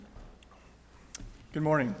Good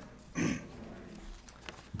morning.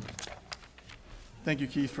 Thank you,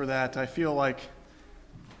 Keith, for that. I feel like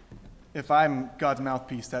if I'm God's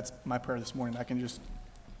mouthpiece, that's my prayer this morning. I can just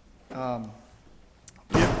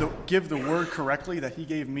give the word correctly that he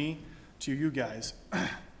gave me to you guys.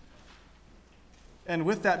 And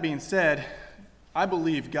with that being said, I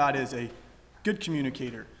believe God is a good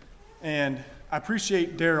communicator. And I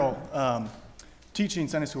appreciate Daryl teaching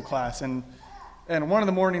Sunday school class. And one of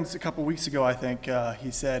the mornings a couple weeks ago, I think,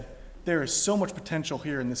 he said, there is so much potential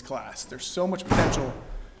here in this class. There's so much potential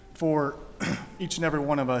for each and every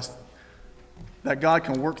one of us that God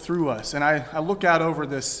can work through us. And I look out over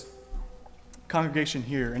this congregation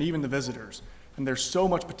here and even the visitors, and there's so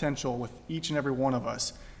much potential with each and every one of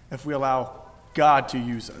us if we allow God to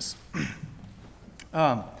use us.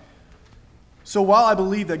 So while I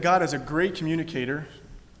believe that God is a great communicator,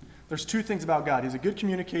 there's two things about God. He's a good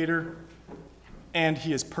communicator, and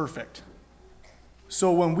he is perfect.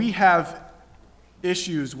 So when we have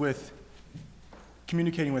issues with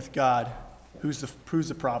communicating with God, who's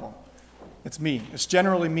the problem? It's me. It's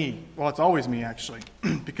generally me. Well, it's always me, actually,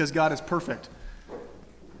 because God is perfect.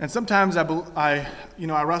 And sometimes I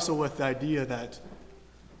wrestle with the idea that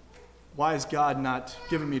why is God not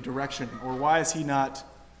giving me direction, or why is he not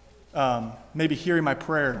maybe hearing my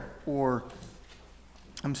prayer, or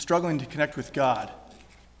I'm struggling to connect with God.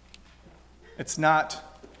 It's not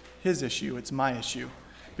his issue, it's my issue,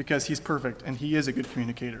 because he's perfect and he is a good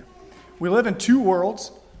communicator. We live in two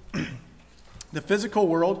worlds. The physical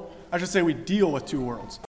world, I should say we deal with two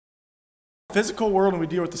worlds. The physical world, and we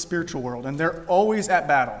deal with the spiritual world, and they're always at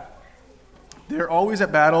battle. They're always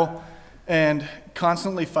at battle and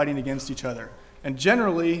constantly fighting against each other. And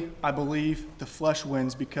generally, I believe the flesh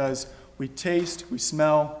wins because we taste, we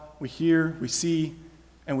smell, we hear, we see,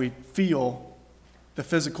 and we feel the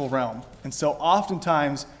physical realm. And so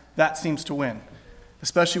oftentimes that seems to win,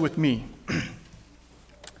 especially with me.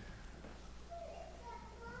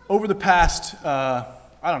 Over the past,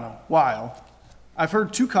 while, I've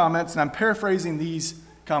heard two comments, and I'm paraphrasing these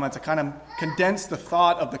comments. I kind of condensed the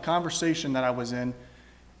thought of the conversation that I was in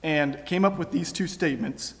and came up with these two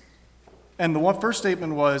statements. And the first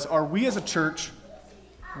statement was, are we as a church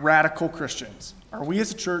radical Christians? Are we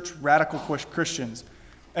as a church radical Christians?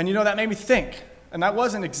 And that made me think. And that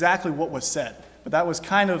wasn't exactly what was said, but that was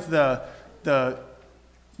kind of the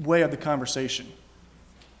way of the conversation.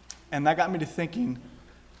 And that got me to thinking,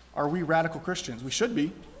 are we radical Christians? We should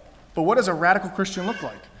be. But what does a radical Christian look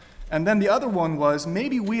like? And then the other one was,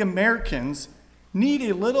 maybe we Americans need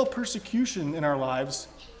a little persecution in our lives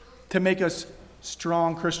to make us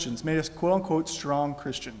strong Christians, make us quote-unquote strong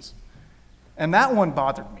Christians. And that one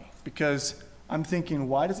bothered me because I'm thinking,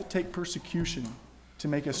 why does it take persecution to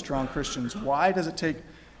make us strong Christians? Why does it take...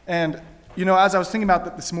 And, as I was thinking about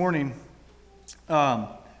that this morning, in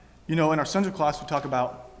our Sunday class we talk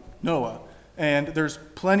about Noah. And there's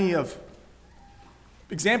plenty of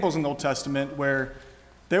examples in the Old Testament where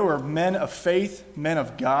there were men of faith, men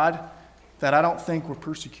of God, that I don't think were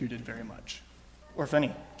persecuted very much, or if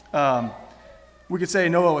any. We could say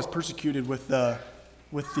Noah was persecuted with the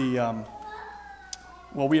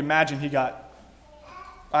we imagine he got,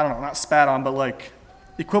 not spat on, but like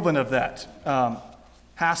equivalent of that,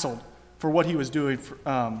 hassled for what he was doing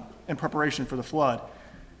in preparation for the flood.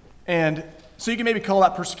 And so you can maybe call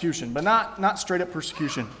that persecution, but not straight up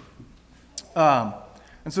persecution. And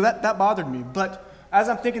so that bothered me. But as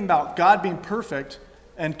I'm thinking about God being perfect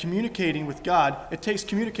and communicating with God, it takes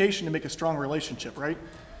communication to make a strong relationship, right?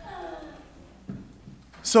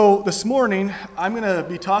 So this morning, I'm going to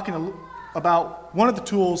be talking about one of the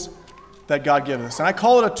tools that God gives us. And I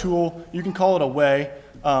call it a tool. You can call it a way.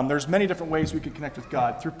 There's many different ways we can connect with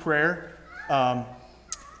God. Through prayer,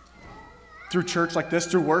 through church like this,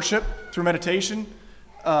 through worship, through meditation.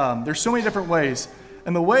 There's so many different ways.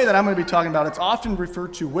 And the way that I'm going to be talking about, it's often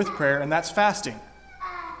referred to with prayer, and that's fasting.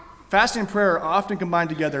 Fasting and prayer are often combined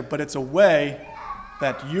together, but it's a way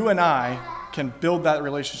that you and I can build that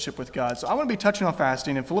relationship with God. So I want to be touching on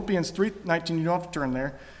fasting. In Philippians 3:19, you don't have to turn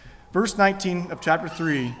there. Verse 19 of chapter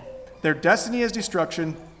 3, their destiny is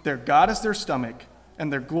destruction, their God is their stomach,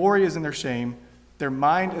 and their glory is in their shame. Their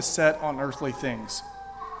mind is set on earthly things.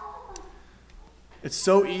 It's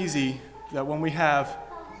so easy that when we have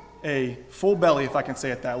a full belly, if I can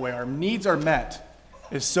say it that way, our needs are met,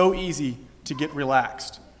 it's so easy to get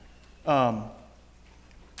relaxed.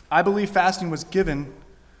 I believe fasting was given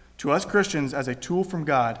to us Christians as a tool from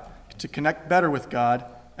God to connect better with God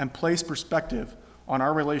and place perspective on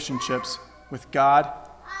our relationships with God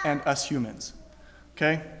and us humans.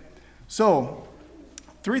 Okay? So,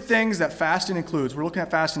 3 things that fasting includes. We're looking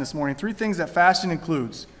at fasting this morning. 3 things that fasting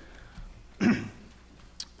includes.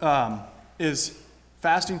 is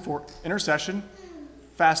fasting for intercession,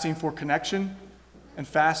 fasting for connection, and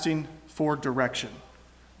fasting for direction.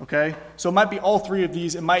 Okay? So it might be all three of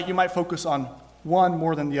these. You might focus on one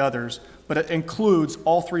more than the others, but it includes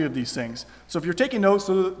all three of these things. So if you're taking notes,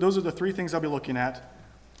 those are the three things I'll be looking at.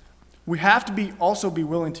 We have to also be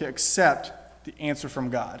willing to accept the answer from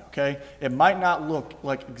God, okay? It might not look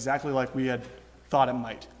like exactly like we had thought it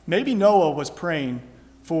might. Maybe Noah was praying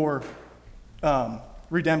for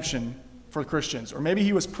redemption for Christians, or maybe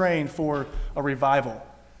he was praying for a revival.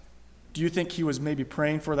 Do you think he was maybe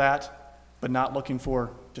praying for that, but not looking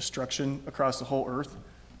for destruction across the whole earth?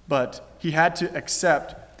 But he had to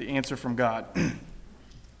accept the answer from God.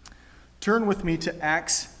 Turn with me to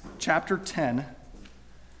Acts chapter 10.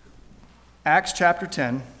 Acts chapter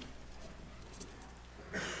 10.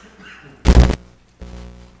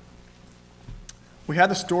 We had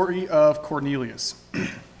the story of Cornelius.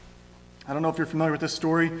 I don't know if you're familiar with this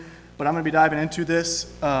story, but I'm going to be diving into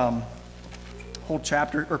this whole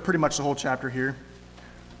chapter, or pretty much the whole chapter here,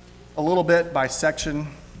 a little bit by section.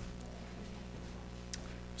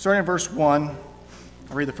 Starting in verse 1,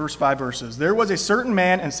 I'll read the first 5 verses. There was a certain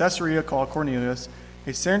man in Caesarea called Cornelius,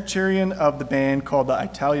 a centurion of the band called the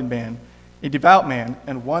Italian band, a devout man,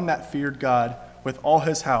 and one that feared God with all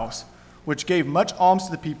his house, which gave much alms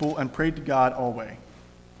to the people and prayed to God always.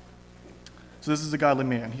 So this is a godly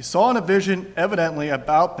man. He saw in a vision, evidently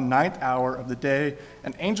about the 9th hour of the day,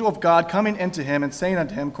 an angel of God coming into him and saying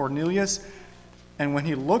unto him, Cornelius. And when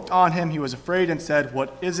he looked on him, he was afraid and said,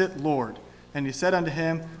 What is it, Lord? And he said unto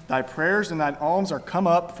him, Thy prayers and thine alms are come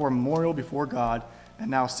up for a memorial before God.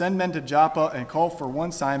 And now send men to Joppa and call for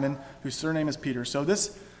one Simon, whose surname is Peter. So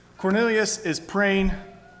this Cornelius is praying,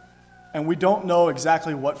 and we don't know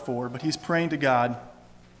exactly what for, but he's praying to God.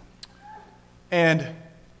 And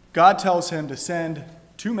God tells him to send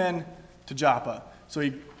 2 men to Joppa. So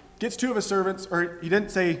he gets 2 of his servants, or he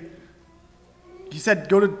didn't say, he said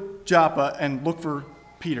go to Joppa and look for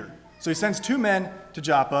Peter. So he sends 2 men to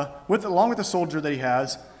Joppa, along with a soldier that he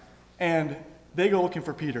has, and they go looking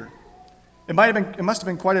for Peter. It must have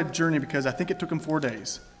been quite a journey, because I think it took him 4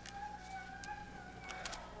 days.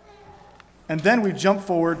 And then we jump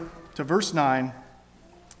forward to verse 9,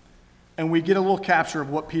 and we get a little capture of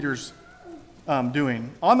what Peter's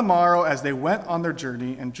doing. On the morrow, as they went on their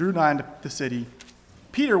journey and drew nigh to the city,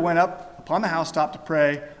 Peter went up upon the housetop to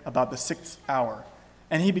pray about the 6th hour,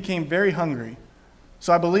 and he became very hungry.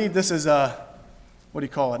 So I believe this is not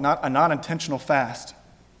a non-intentional fast.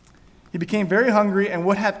 He became very hungry and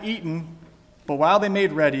would have eaten, but while they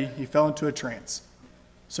made ready, he fell into a trance.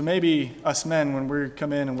 So maybe us men, when we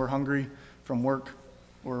come in and we're hungry from work,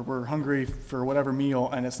 or we're hungry for whatever meal,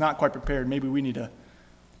 and it's not quite prepared, maybe we need to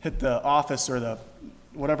hit the office or the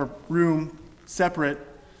whatever room separate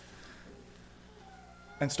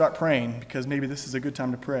and start praying, because maybe this is a good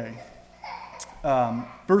time to pray.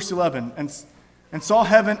 Verse 11, and saw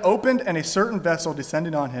heaven opened and a certain vessel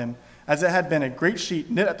descending on him, as it had been a great sheet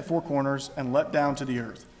knit at the 4 corners and let down to the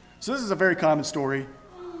earth. So this is a very common story.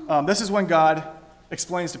 This is when God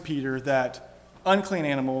explains to Peter that unclean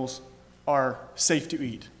animals are safe to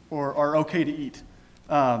eat, or are okay to eat.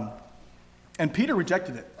 And Peter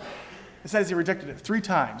rejected it. It says he rejected it 3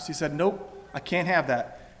 times. He said, nope, I can't have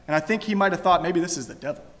that. And I think he might have thought maybe this is the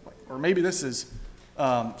devil, or maybe this is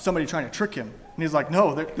somebody trying to trick him. And he's like,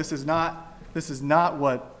 no, this is not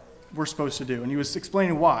what we're supposed to do. And he was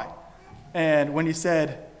explaining why. And when he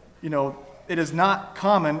said, it is not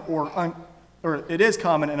common, or it is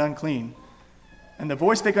common and unclean. And the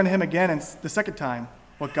voice spake unto him again, and the 2nd time,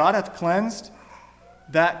 what God hath cleansed,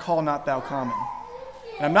 that call not thou common.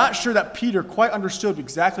 And I'm not sure that Peter quite understood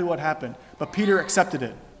exactly what happened, but Peter accepted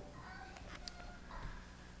it.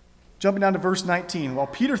 Jumping down to verse 19. While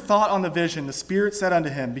Peter thought on the vision, the Spirit said unto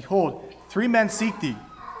him, Behold, 3 men seek thee.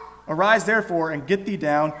 Arise therefore, and get thee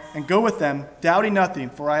down, and go with them, doubting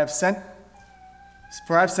nothing, for I have sent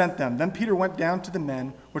them. Then Peter went down to the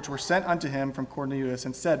men which were sent unto him from Cornelius,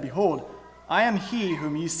 and said, Behold, I am he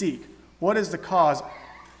whom ye seek. What is the cause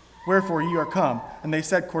wherefore ye are come? And they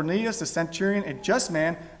said, Cornelius the centurion, a just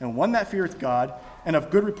man, and one that feareth God, and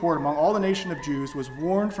of good report among all the nation of Jews, was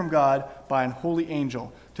warned from God by an holy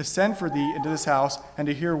angel to send for thee into this house and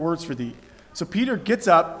to hear words for thee. So Peter gets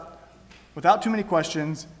up without too many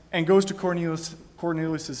questions and goes to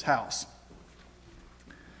Cornelius' house.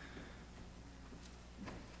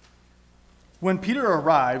 When Peter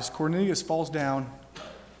arrives, Cornelius falls down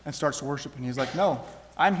and starts worshiping. He's like, no,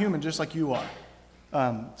 I'm human just like you are.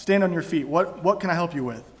 Stand on your feet. What can I help you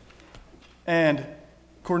with? And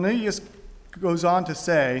Cornelius goes on to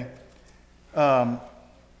say that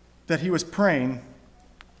he was praying.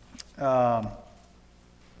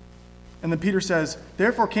 And then Peter says,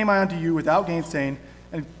 therefore came I unto you without gainsaying.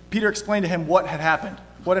 And Peter explained to him what had happened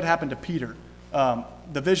to Peter,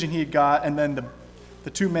 the vision he had got, and then the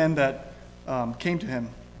two men that came to him.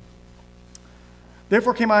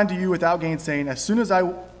 Therefore came I unto you without gainsaying. As soon as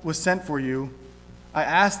I was sent for you, I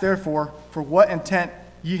asked therefore, for what intent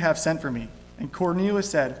ye have sent for me? And Cornelius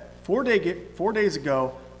said, 4 days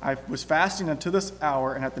ago I was fasting unto this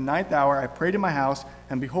hour, and at the 9th hour I prayed in my house,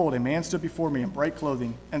 and behold, a man stood before me in bright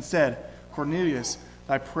clothing, and said, Cornelius,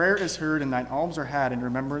 thy prayer is heard, and thine alms are had in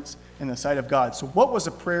remembrance in the sight of God. So what was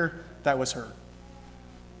the prayer that was heard?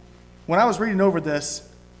 When I was reading over this,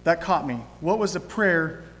 that caught me. What was the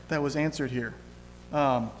prayer that was answered here?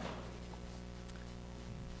 And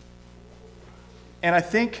I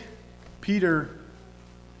think Peter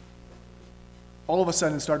all of a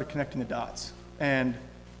sudden started connecting the dots and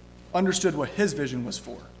understood what his vision was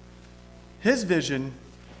for. His vision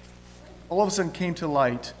all of a sudden came to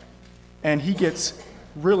light, and he gets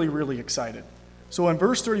really, really excited. So in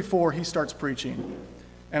verse 34, he starts preaching.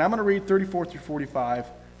 And I'm going to read 34 through 45.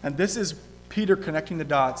 And this is Peter connecting the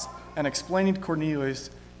dots and explaining to Cornelius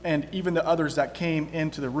and even the others that came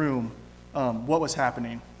into the room what was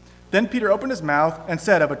happening. Then Peter opened his mouth and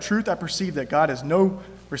said, of a truth I perceive that God is no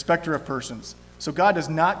respecter of persons. So God does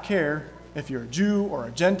not care if you're a Jew or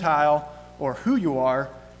a Gentile or who you are.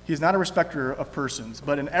 He is not a respecter of persons.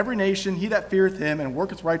 But in every nation he that feareth him and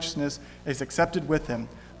worketh righteousness is accepted with him.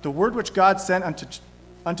 The word which God sent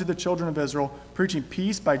unto the children of Israel, preaching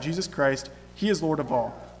peace by Jesus Christ, he is Lord of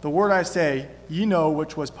all. The word I say, ye know,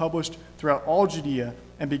 which was published throughout all Judea,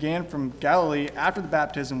 and began from Galilee after the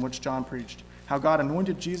baptism which John preached, how God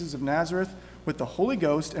anointed Jesus of Nazareth with the Holy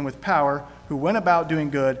Ghost and with power, who went about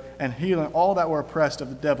doing good and healing all that were oppressed of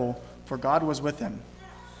the devil, for God was with him.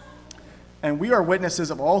 And we are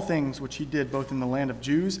witnesses of all things which he did both in the land of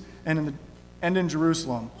Jews and in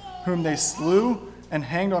Jerusalem, whom they slew and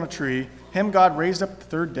hanged on a tree. Him God raised up the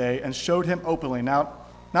third day and showed him openly, now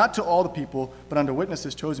not to all the people, but unto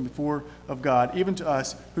witnesses chosen before of God, even to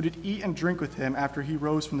us, who did eat and drink with him after he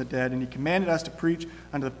rose from the dead. And he commanded us to preach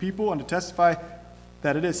unto the people and to testify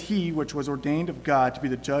that it is he which was ordained of God to be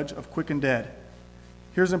the judge of quick and dead.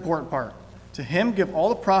 Here's the important part. To him give all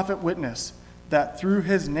the prophet witness, that through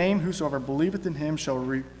his name whosoever believeth in him shall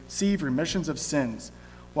receive remissions of sins.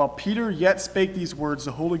 While Peter yet spake these words,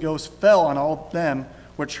 the Holy Ghost fell on all them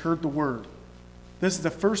which heard the word. This is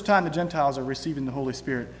the first time the Gentiles are receiving the Holy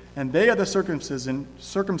Spirit, and they of the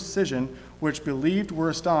circumcision which believed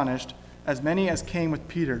were astonished, as many as came with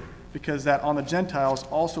Peter, because that on the Gentiles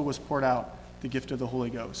also was poured out the gift of the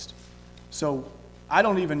Holy Ghost. So I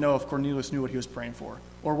don't even know if Cornelius knew what he was praying for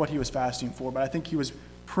or what he was fasting for, but I think he was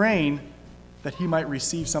praying that he might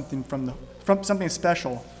receive something from something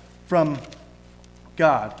special from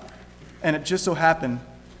God. And it just so happened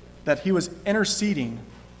that he was interceding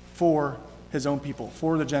for his own people,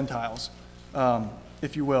 for the Gentiles,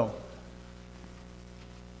 if you will.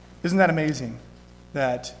 Isn't that amazing?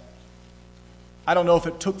 That I don't know if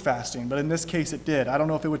it took fasting, but in this case it did. I don't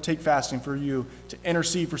know if it would take fasting for you to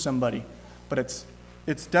intercede for somebody, but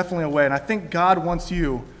it's definitely a way. And I think God wants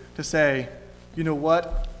you to say, you know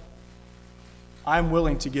what? I'm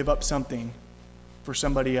willing to give up something for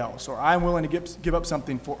somebody else, or I'm willing to give up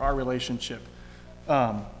something for our relationship.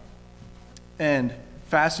 And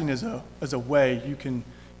fasting is a way you can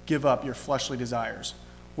give up your fleshly desires,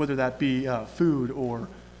 whether that be food or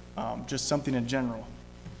just something in general,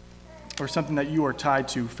 or something that you are tied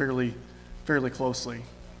to fairly closely.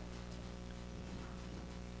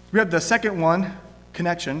 We have the second one,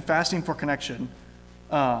 connection, fasting for connection.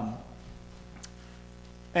 And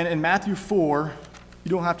in Matthew 4, you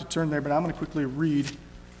don't have to turn there, but I'm going to quickly read.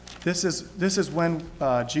 This is when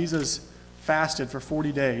Jesus fasted for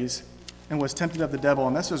 40 days and was tempted of the devil.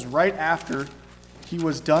 And this was right after he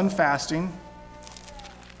was done fasting.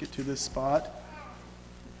 Get to this spot.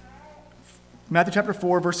 Matthew chapter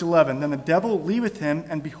 4, verse 11. Then the devil leaveth him,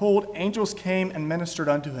 and behold, angels came and ministered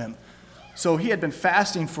unto him. So he had been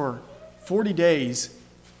fasting for 40 days,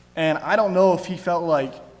 and I don't know if he felt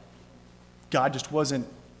like God just wasn't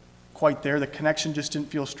quite there. The connection just didn't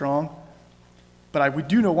feel strong. But we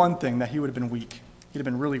do know one thing, that he would have been weak. He'd have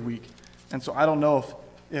been really weak. And so I don't know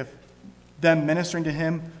if them ministering to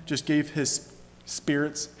him just gave his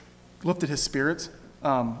spirits, lifted his spirits,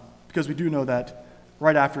 because we do know that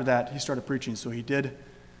right after that he started preaching. So he did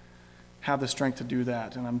have the strength to do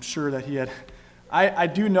that. And I'm sure that he had, I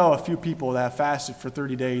do know a few people that have fasted for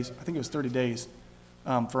 30 days. I think it was 30 days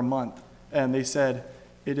for a month. And they said,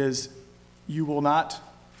 there's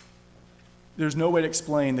no way to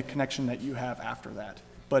explain the connection that you have after that.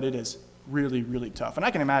 But it is really, really tough. And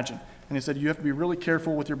I can imagine. And he said, you have to be really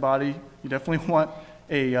careful with your body. You definitely want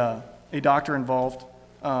a doctor involved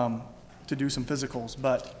to do some physicals.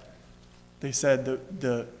 But they said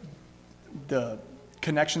the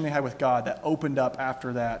connection they had with God that opened up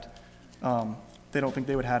after that, they don't think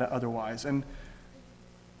they would have had it otherwise. And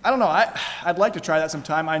I don't know, I'd like to try that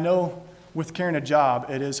sometime. I know with carrying a job,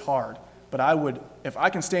 it is hard. But I would, if I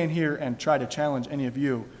can stay in here and try to challenge any of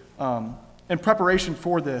you, in preparation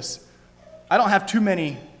for this, I don't have too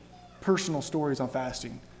many personal stories on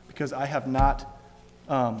fasting because I have not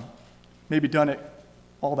maybe done it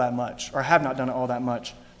all that much, or have not done it all that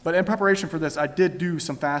much. But in preparation for this, I did do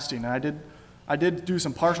some fasting, and I did do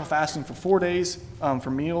some partial fasting for 4 days for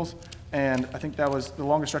meals, and I think that was the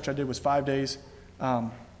longest stretch I did was 5 days.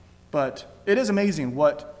 But it is amazing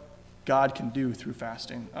what God can do through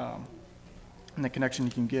fasting and the connection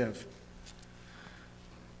He can give.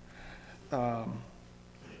 I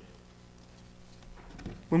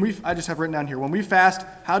just have written down here, when we fast,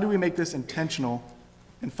 how do we make this intentional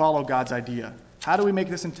and follow God's idea? How do we make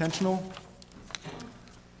this intentional?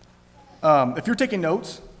 If you're taking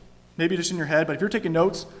notes, maybe just in your head, but if you're taking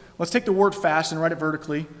notes, let's take the word fast and write it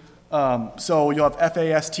vertically. So you'll have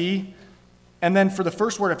F-A-S-T. And then for the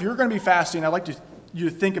first word, if you're going to be fasting, I'd like you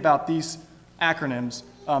to think about these acronyms.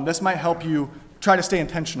 This might help you try to stay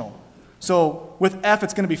intentional. So with F,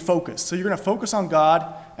 it's going to be focus. So you're going to focus on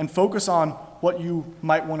God and focus on what you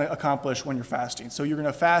might want to accomplish when you're fasting. So you're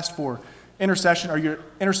going to fast for intercession. Are you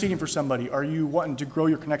interceding for somebody? Are you wanting to grow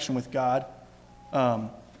your connection with God?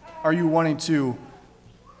 Are you wanting to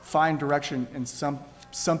find direction in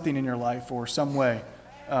something in your life or some way?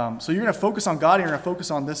 So you're going to focus on God and you're going to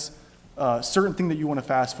focus on this certain thing that you want to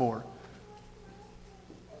fast for.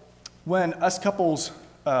 When us couples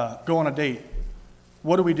go on a date,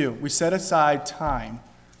 what do? We set aside time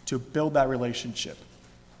to build that relationship.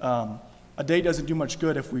 A date doesn't do much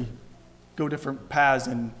good if we go different paths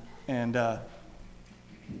and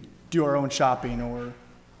do our own shopping or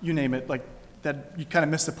you name it, like that you kind of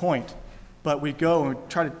miss the point. But we go and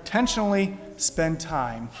try to intentionally spend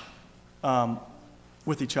time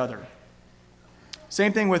with each other.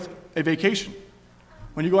 Same thing with a vacation.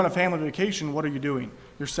 When you go on a family vacation, what are you doing?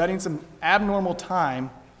 You're setting some abnormal time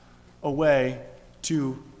away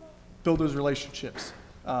to build those relationships,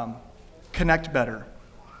 connect better.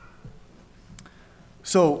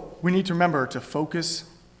 So we need to remember to focus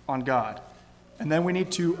on God. And then we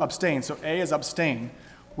need to abstain. So A is abstain.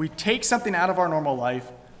 We take something out of our normal life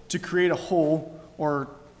to create a hole, or,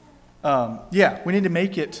 we need to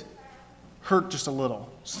make it hurt just a little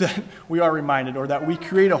so that we are reminded, or that we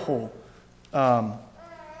create a hole. And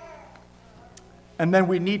then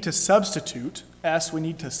we need to substitute, we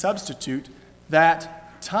need to substitute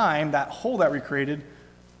that time, that hole that we created,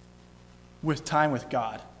 with time with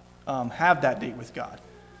God. Have that date with God.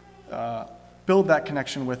 Build that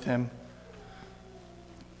connection with Him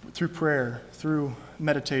through prayer, through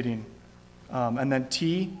meditating. And then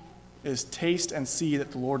T is taste and see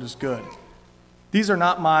that the Lord is good. These are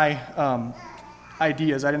not my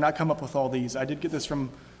ideas. I did not come up with all these. I did get this from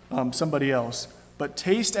somebody else. But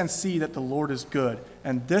taste and see that the Lord is good.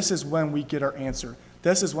 And this is when we get our answer.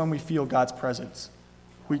 This is when we feel God's presence.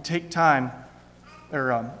 We take time,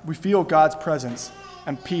 we feel God's presence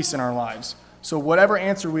and peace in our lives. So whatever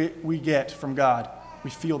answer we get from God, we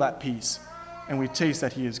feel that peace. And we taste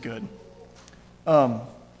that He is good. The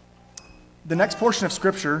next portion of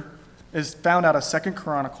Scripture is found out of 2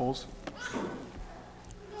 Chronicles.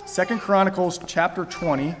 2 Chronicles chapter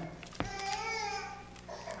 20. Here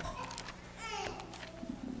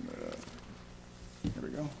we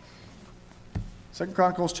go. 2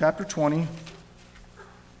 Chronicles chapter 20.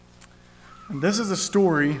 And this is a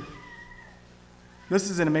story. This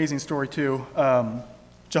is an amazing story too.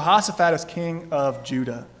 Jehoshaphat is king of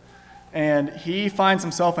Judah. And he finds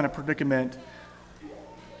himself in a predicament.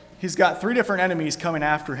 He's got 3 different enemies coming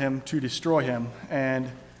after him to destroy him.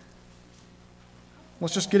 And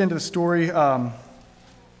let's just get into the story.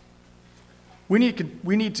 We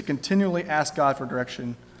need to continually ask God for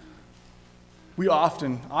direction. I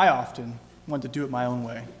often want to do it my own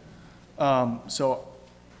way. So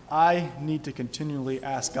I need to continually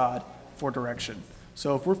ask God for direction.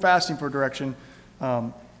 So if we're fasting for direction,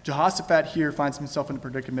 Jehoshaphat here finds himself in a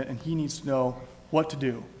predicament, and he needs to know what to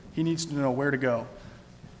do. He needs to know where to go.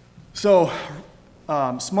 So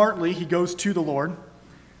smartly, he goes to the Lord,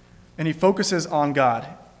 and he focuses on God.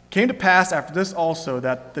 Came to pass after this also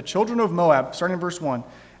that the children of Moab, starting in verse 1,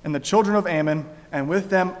 and the children of Ammon, and with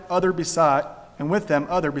them other beside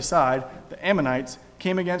the Ammonites,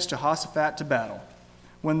 came against Jehoshaphat to battle.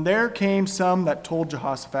 When there came some that told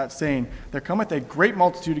Jehoshaphat, saying, There cometh a great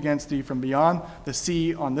multitude against thee from beyond the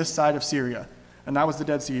sea on this side of Syria. And that was the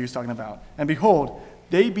Dead Sea he was talking about. And behold,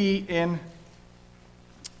 they be in,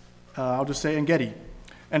 En Gedi.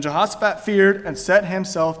 And Jehoshaphat feared and set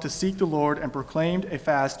himself to seek the Lord and proclaimed a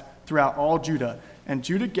fast throughout all Judah. And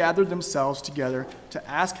Judah gathered themselves together to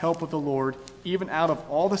ask help of the Lord. Even out of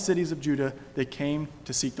all the cities of Judah, they came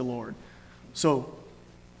to seek the Lord. So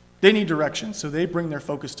they need direction, so they bring their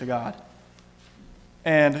focus to God.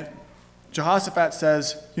 And Jehoshaphat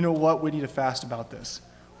says, you know what, we need to fast about this.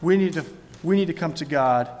 We need to come to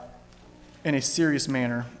God in a serious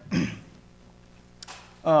manner.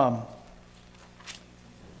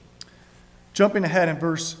 Jumping ahead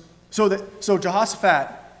in so Jehoshaphat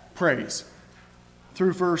prays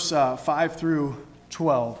through verse 5 through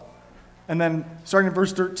 12. And then starting in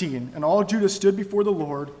verse 13, and all Judah stood before the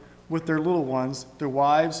Lord with their little ones, their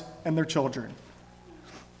wives, and their children.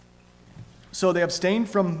 So they abstained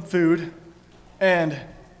from food, and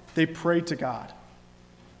they prayed to God.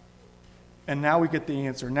 And now we get the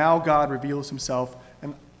answer. Now God reveals himself.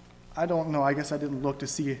 And I don't know, I guess I didn't look to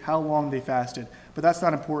see how long they fasted. But that's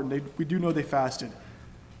not important. We do know they fasted.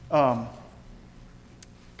 God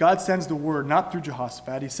sends the word, not through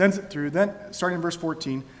Jehoshaphat. He sends it through, then starting in verse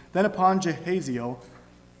 14, then upon Jahaziel,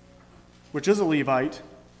 which is a Levite,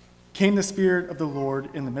 came the Spirit of the Lord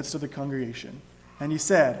in the midst of the congregation. And he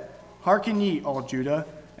said, Hearken ye, all Judah,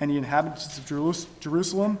 and ye inhabitants of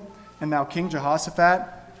Jerusalem, and thou King Jehoshaphat,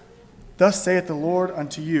 thus saith the Lord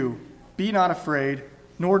unto you, Be not afraid,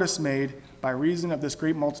 nor dismayed, by reason of this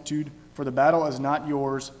great multitude, for the battle is not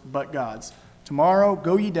yours, but God's. Tomorrow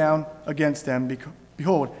go ye down against them,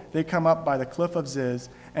 behold, they come up by the cliff of Ziz,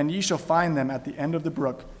 and ye shall find them at the end of the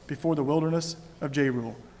brook, before the wilderness of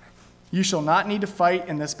Jeruel. You shall not need to fight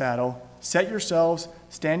in this battle. Set yourselves,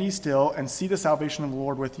 stand ye still, and see the salvation of the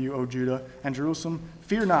Lord with you, O Judah and Jerusalem.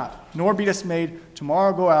 Fear not, nor be dismayed.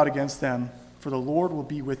 Tomorrow go out against them, for the Lord will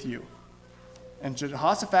be with you. And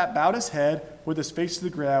Jehoshaphat bowed his head with his face to the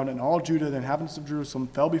ground, and all Judah, the inhabitants of Jerusalem,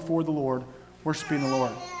 fell before the Lord, worshiping the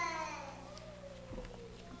Lord.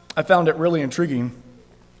 I found it really intriguing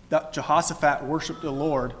that Jehoshaphat worshiped the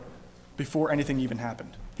Lord before anything even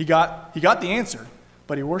happened. He got the answer,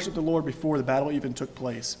 but he worshiped the Lord before the battle even took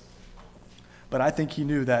place. But I think he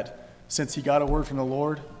knew that since he got a word from the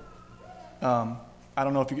Lord, I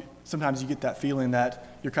don't know if sometimes you get that feeling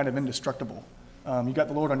that you're kind of indestructible. You got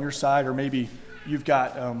the Lord on your side, or maybe you've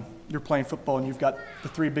got you're playing football and you've got the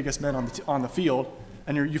three biggest men on the field,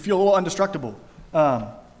 and you feel a little indestructible.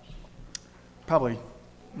 Probably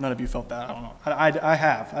none of you felt that. I don't know. I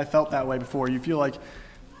have. I felt that way before. You feel like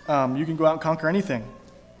you can go out and conquer anything.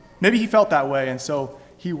 Maybe he felt that way, and so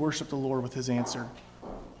he worshiped the Lord with his answer.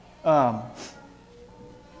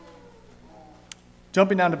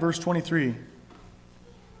 Jumping down to verse 23.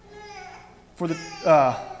 Let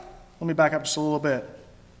me back up just a little bit.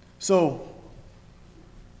 So,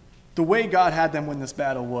 the way God had them win this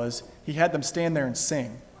battle was he had them stand there and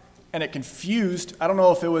sing. And it confused, I don't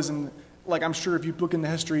know if it was I'm sure if you look in the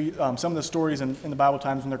history, some of the stories in the Bible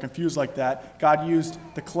times when they're confused like that, God used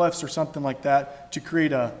the cliffs or something like that to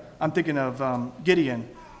create I'm thinking of Gideon.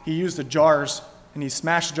 He used the jars, and he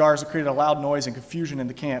smashed the jars and created a loud noise and confusion in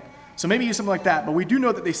the camp. So maybe he used something like that, but we do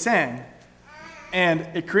know that they sang, and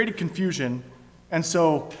it created confusion. And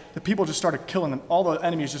so the people just started killing them. All the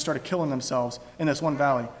enemies just started killing themselves in this one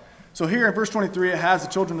valley. So here in verse 23, it has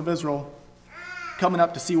the children of Israel coming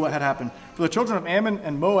up to see what had happened. For the children of Ammon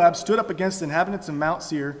and Moab stood up against the inhabitants of Mount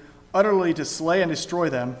Seir, utterly to slay and destroy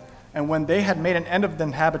them. And when they had made an end of the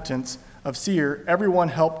inhabitants of Seir, everyone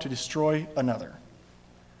helped to destroy another.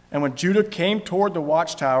 And when Judah came toward the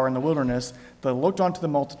watchtower in the wilderness, they looked onto the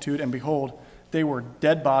multitude, and behold, they were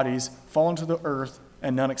dead bodies fallen to the earth,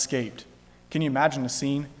 and none escaped. Can you imagine the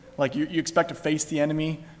scene? Like you expect to face the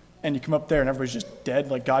enemy, and you come up there and everybody's just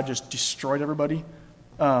dead, like God just destroyed everybody.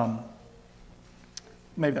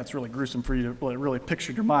 Maybe that's really gruesome for you to really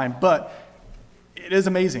picture in your mind, but it is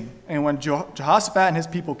amazing. And when Jehoshaphat and his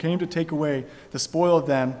people came to take away the spoil of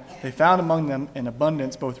them, they found among them in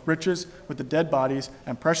abundance both riches with the dead bodies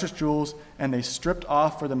and precious jewels, and they stripped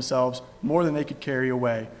off for themselves more than they could carry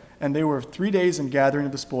away. And they were 3 days in gathering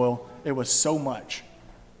of the spoil. It was so much.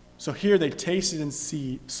 So here they tasted and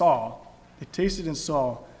saw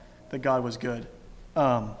that God was good.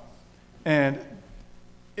 And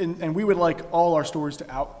we would like all our stories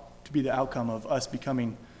to be the outcome of us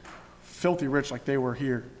becoming filthy rich like they were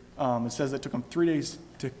here. It says it took them 3 days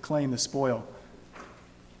to claim the spoil.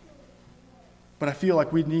 But I feel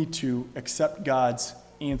like we need to accept God's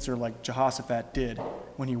answer like Jehoshaphat did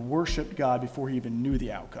when he worshiped God before he even knew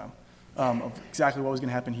the outcome. of exactly what was going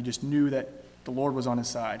to happen. He just knew that the Lord was on his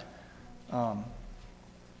side.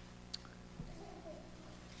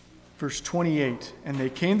 Verse 28, and they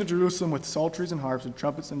came to Jerusalem with psalteries and harps and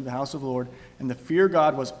trumpets into the house of the Lord, and the fear of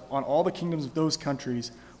God was on all the kingdoms of those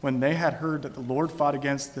countries when they had heard that the Lord fought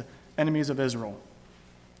against the enemies of Israel.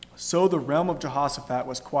 So the realm of Jehoshaphat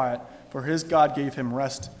was quiet, for his God gave him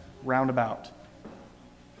rest round about.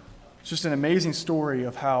 It's just an amazing story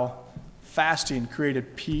of how fasting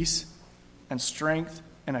created peace and strength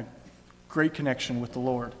and a great connection with the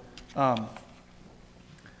Lord.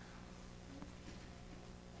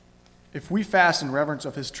 If we fast in reverence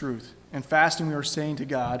of his truth, and fasting we are saying to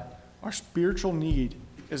God, our spiritual need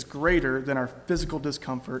is greater than our physical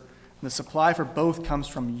discomfort, and the supply for both comes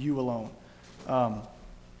from you alone.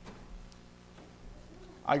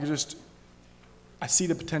 I see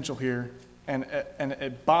the potential here, and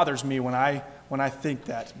it bothers me when I think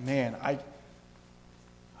that, man, I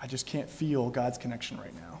just can't feel God's connection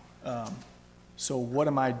right now. So what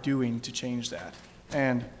am I doing to change that?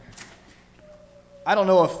 And I don't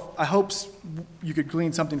know I hope you could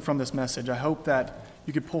glean something from this message. I hope that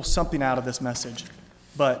you could pull something out of this message.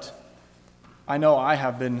 But I know I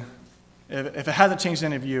have been, if it hasn't changed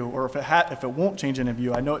any of you, or if it won't change any of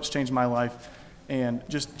you, I know it's changed my life. And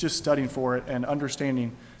just studying for it and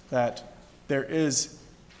understanding that there is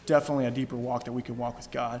definitely a deeper walk that we can walk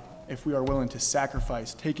with God if we are willing to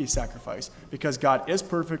take a sacrifice, because God is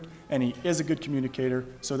perfect and he is a good communicator,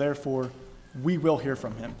 so therefore we will hear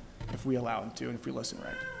from him if we allow him to and if we listen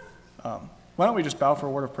right. Why don't we just bow for a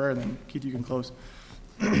word of prayer, and then Keith, you can close.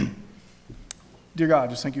 Dear God,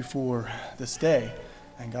 just thank you for this day.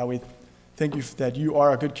 And God, we thank you that you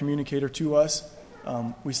are a good communicator to us.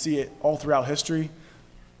 We see it all throughout history,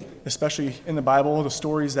 especially in the Bible, the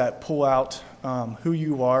stories that pull out who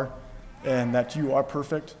you are and that you are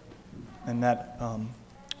perfect, and that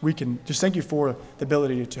we can just thank you for the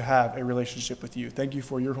ability to have a relationship with you. Thank you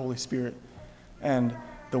for your Holy Spirit and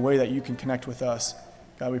the way that you can connect with us.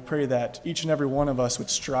 God, we pray that each and every one of us would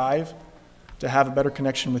strive to have a better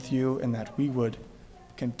connection with you, and that we would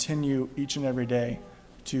continue each and every day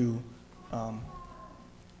to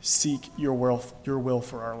seek your will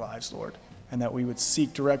for our lives, Lord, and that we would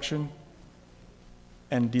seek direction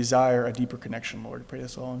and desire a deeper connection, Lord. I pray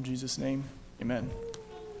this all in Jesus' name. Amen.